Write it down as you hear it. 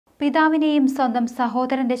പിതാവിനെയും സ്വന്തം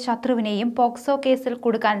സഹോദരന്റെ ശത്രുവിനെയും പോക്സോ കേസിൽ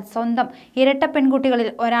കുടുക്കാൻ സ്വന്തം ഇരട്ട പെൺകുട്ടികളിൽ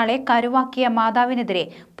ഒരാളെ കരുവാക്കിയ മാതാവിനെതിരെ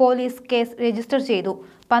പോലീസ് കേസ് രജിസ്റ്റർ ചെയ്തു.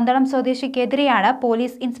 Pandalam സ്വദേശിക്കെതിരെയാണ്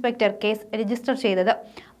police inspector case register ചെയ്തത്.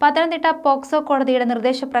 പത്തനംതിട്ട പോക്സോ കോടതിയുടെ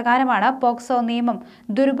നിർദ്ദേശപ്രകാരമാണ് പോക്സോ നിയമം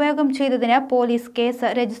ദുരുപയോഗം ചെയ്തതിന് പോലീസ് കേസ്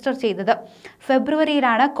രജിസ്റ്റർ ചെയ്തത്.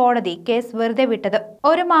 ഫെബ്രുവരിയിലാണ് കോടതി കേസ് വെറുതെ വിട്ടത്.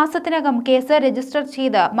 ഒരു മാസത്തിനകം കേസ് രജിസ്റ്റർ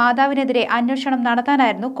ചെയ്ത് മാതാവിനെതിരെ അന്വേഷണം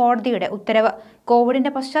നടത്താനായിരുന്നു കോടതിയുടെ ഉത്തരവ്.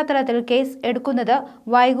 കോവിഡിന്റെ പശ്ചാത്തലത്തിൽ കേസ് എടുക്കുന്നത്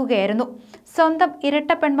വൈകുകയായിരുന്നു. സ്വന്തം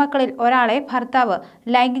ഇരട്ട പെൺമക്കളിൽ ഒരാളെ ഭർത്താവ്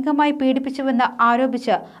ലൈംഗികമായി പീഡിപ്പിച്ചുവെന്ന്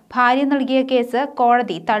ആരോപിച്ച് ഭാര്യ നൽകിയ കേസ്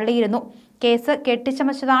കോടതി തള്ളിയിരുന്നു. കേസ്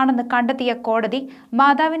കെട്ടിച്ചമച്ചതാണെന്ന് കണ്ടെത്തിയ കോടതി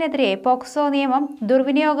മാതാവിനെതിരെ പോക്സോ നിയമം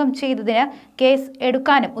ദുർവിനിയോഗം ചെയ്തതിന് കേസ്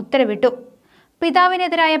എടുക്കാനും ഉത്തരവിട്ടു.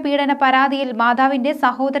 പിതാവിനെതിരായ പീഡന പരാതിയിൽ മാതാവിന്റെ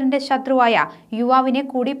സഹോദരന്റെ ശത്രുവായ യുവാവിനെ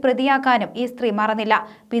കൂടി പ്രതിയാക്കാനും ഈ സ്ത്രീ മറന്നില്ല.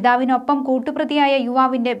 പിതാവിനൊപ്പം കൂട്ടുപ്രതിയായ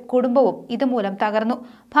യുവാവിന്റെ കുടുംബവും ഇതുമൂലം തകർന്നു.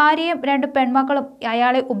 ഭാര്യയും 2 പെൺമക്കളും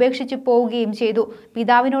അയാളെ ഉപേക്ഷിച്ചു പോവുകയും ചെയ്തു.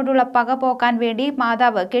 പിതാവിനോടുള്ള പക പോക്കാൻ വേണ്ടി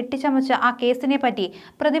മാതാവ് കെട്ടിച്ചമച്ച ആ കേസിനെ പറ്റി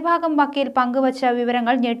പ്രതിഭാഗം വക്കീൽ പങ്കുവച്ച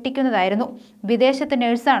വിവരങ്ങൾ ഞെട്ടിക്കുന്നതായിരുന്നു. വിദേശത്ത്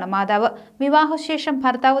നഴ്സാണ് മാതാവ്. വിവാഹശേഷം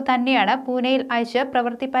ഭർത്താവ് തന്നെയാണ് പൂനെയിൽ അയച്ച്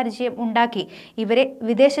പ്രവൃത്തി പരിചയം ഉണ്ടാക്കി ഇവരെ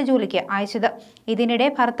വിദേശ ജോലിക്ക് അയച്ചത്. ഇതിനിടെ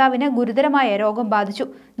ഭർത്താവിന് ഗുരുതരമായ രോഗം ബാധിച്ചു.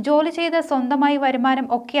 ജോലി ചെയ്ത് സ്വന്തമായി വരുമാനം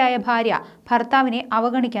ഒക്കെയായ ഭാര്യ ഭർത്താവിനെ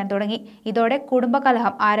അവഗണിക്കാൻ തുടങ്ങി. ഇതോടെ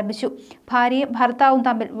കുടുംബകലഹം ആരംഭിച്ചു. ഭാര്യയും ഭർത്താവും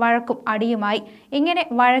തമ്മിൽ വഴക്കും അടിയുമായി. ഇങ്ങനെ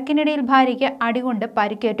വഴക്കിനിടയിൽ ഭാര്യയ്ക്ക് അടികൊണ്ട്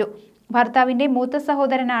പരിക്കേറ്റു. ഭർത്താവിന്റെ മൂത്ത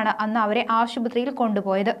സഹോദരനാണ് അന്ന് അവരെ ആശുപത്രിയിൽ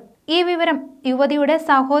കൊണ്ടുപോയത്. ഈ വിവരം യുവതിയുടെ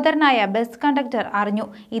സഹോദരനായ ബസ് കണ്ടക്ടർ അറിഞ്ഞു.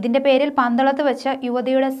 ഇതിന്റെ പേരിൽ പന്തളത്ത് വെച്ച്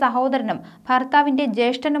യുവതിയുടെ സഹോദരനും ഭർത്താവിന്റെ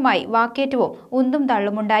ജ്യേഷ്ഠനുമായി വാക്കേറ്റവും ഉന്തും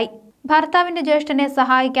തള്ളുമുണ്ടായി. ഭർത്താവിന്റെ ജ്യേഷ്ഠനെ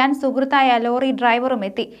സഹായിക്കാൻ സുഹൃത്തായ ലോറി ഡ്രൈവറും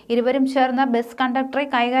എത്തി. ഇരുവരും ചേർന്ന് ബസ് കണ്ടക്ടറെ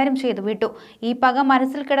കൈകാര്യം ചെയ്തു വിട്ടു. ഈ പക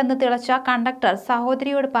മനസ്സിൽ കിടന്ന് തിളച്ച കണ്ടക്ടർ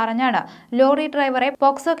സഹോദരിയോട് പറഞ്ഞാണ് ലോറി ഡ്രൈവറെ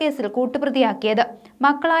പോക്സോ കേസിൽ കൂട്ടുപ്രതിയാക്കിയത്.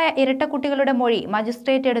 മക്കളായ ഇരട്ടക്കുട്ടികളുടെ മൊഴി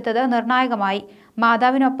മജിസ്ട്രേറ്റ് എടുത്തത് നിർണായകമായി.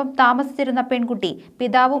 മാതാവിനൊപ്പം താമസിച്ചിരുന്ന പെൺകുട്ടി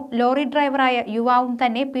പിതാവും ലോറി ഡ്രൈവറായ യുവാവും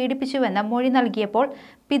തന്നെ പീഡിപ്പിച്ചുവെന്ന് മൊഴി നൽകിയപ്പോൾ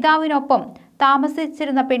പിതാവിനൊപ്പം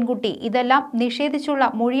താമസിച്ചിരുന്ന പെൺകുട്ടി ഇതെല്ലാം നിഷേധിച്ചുള്ള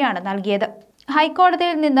മൊഴിയാണ് നൽകിയത്.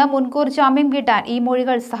 ഹൈക്കോടതിയിൽ നിന്ന് മുൻകൂർ ജാമ്യം കിട്ടാൻ ഈ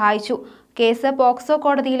മൊഴികൾ സഹായിച്ചു. കേസ് പോക്സോ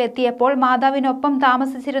കോടതിയിൽ എത്തിയപ്പോൾ മാതാവിനൊപ്പം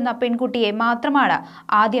താമസിച്ചിരുന്ന പെൺകുട്ടിയെ മാത്രമാണ്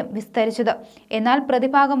ആദ്യം വിസ്തരിച്ചത്. എന്നാൽ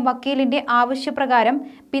പ്രതിഭാഗം വക്കീലിന്റെ ആവശ്യപ്രകാരം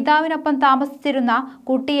പിതാവിനൊപ്പം താമസിച്ചിരുന്ന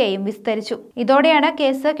കുട്ടിയെയും വിസ്തരിച്ചു. ഇതോടെയാണ്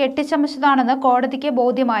കേസ് കെട്ടിച്ചമച്ചതാണെന്ന് കോടതിക്ക്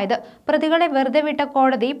ബോധ്യമായത്. പ്രതികളെ വെറുതെ വിട്ട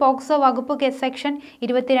കോടതി പോക്സോ വകുപ്പ് സെക്ഷൻ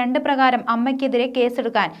 22 പ്രകാരം അമ്മയ്ക്കെതിരെ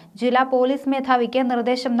കേസെടുക്കാൻ ജില്ലാ പോലീസ് മേധാവിക്ക്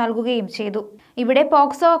നിർദ്ദേശം നൽകുകയും ചെയ്തു. ഇവിടെ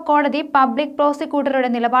പോക്സോ കോടതി പബ്ലിക്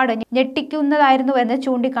പ്രോസിക്യൂട്ടറുടെ നിലപാട് ഞെട്ടിക്കുന്നതായിരുന്നുവെന്ന്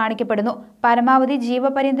ചൂണ്ടിക്കാണിക്കപ്പെടുന്നു. പരമാവധി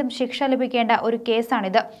ജീവപര്യന്തം ശിക്ഷ ലഭിക്കേണ്ട ഒരു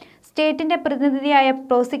കേസാണിത്. സ്റ്റേറ്റിന്റെ പ്രതിനിധിയായ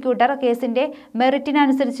പ്രോസിക്യൂട്ടർ കേസിന്റെ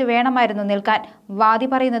മെറിറ്റിനനുസരിച്ച് വേണമായിരുന്നു നിൽക്കാൻ. വാദി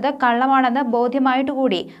പറയുന്നത് കള്ളമാണെന്ന്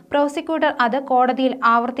ബോധ്യമായിട്ടുകൂടി പ്രോസിക്യൂട്ടർ അത് കോടതിയിൽ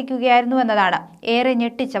ആവർത്തിക്കുകയായിരുന്നുവെന്നതാണ് ഏറെ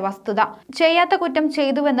ഞെട്ടിച്ച വസ്തുത. ചെയ്യാത്ത കുറ്റം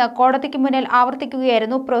ചെയ്തുവെന്ന് കോടതിക്ക് മുന്നിൽ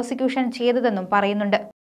ആവർത്തിക്കുകയായിരുന്നു പ്രോസിക്യൂഷൻ ചെയ്തതെന്നും പറയുന്നുണ്ട്.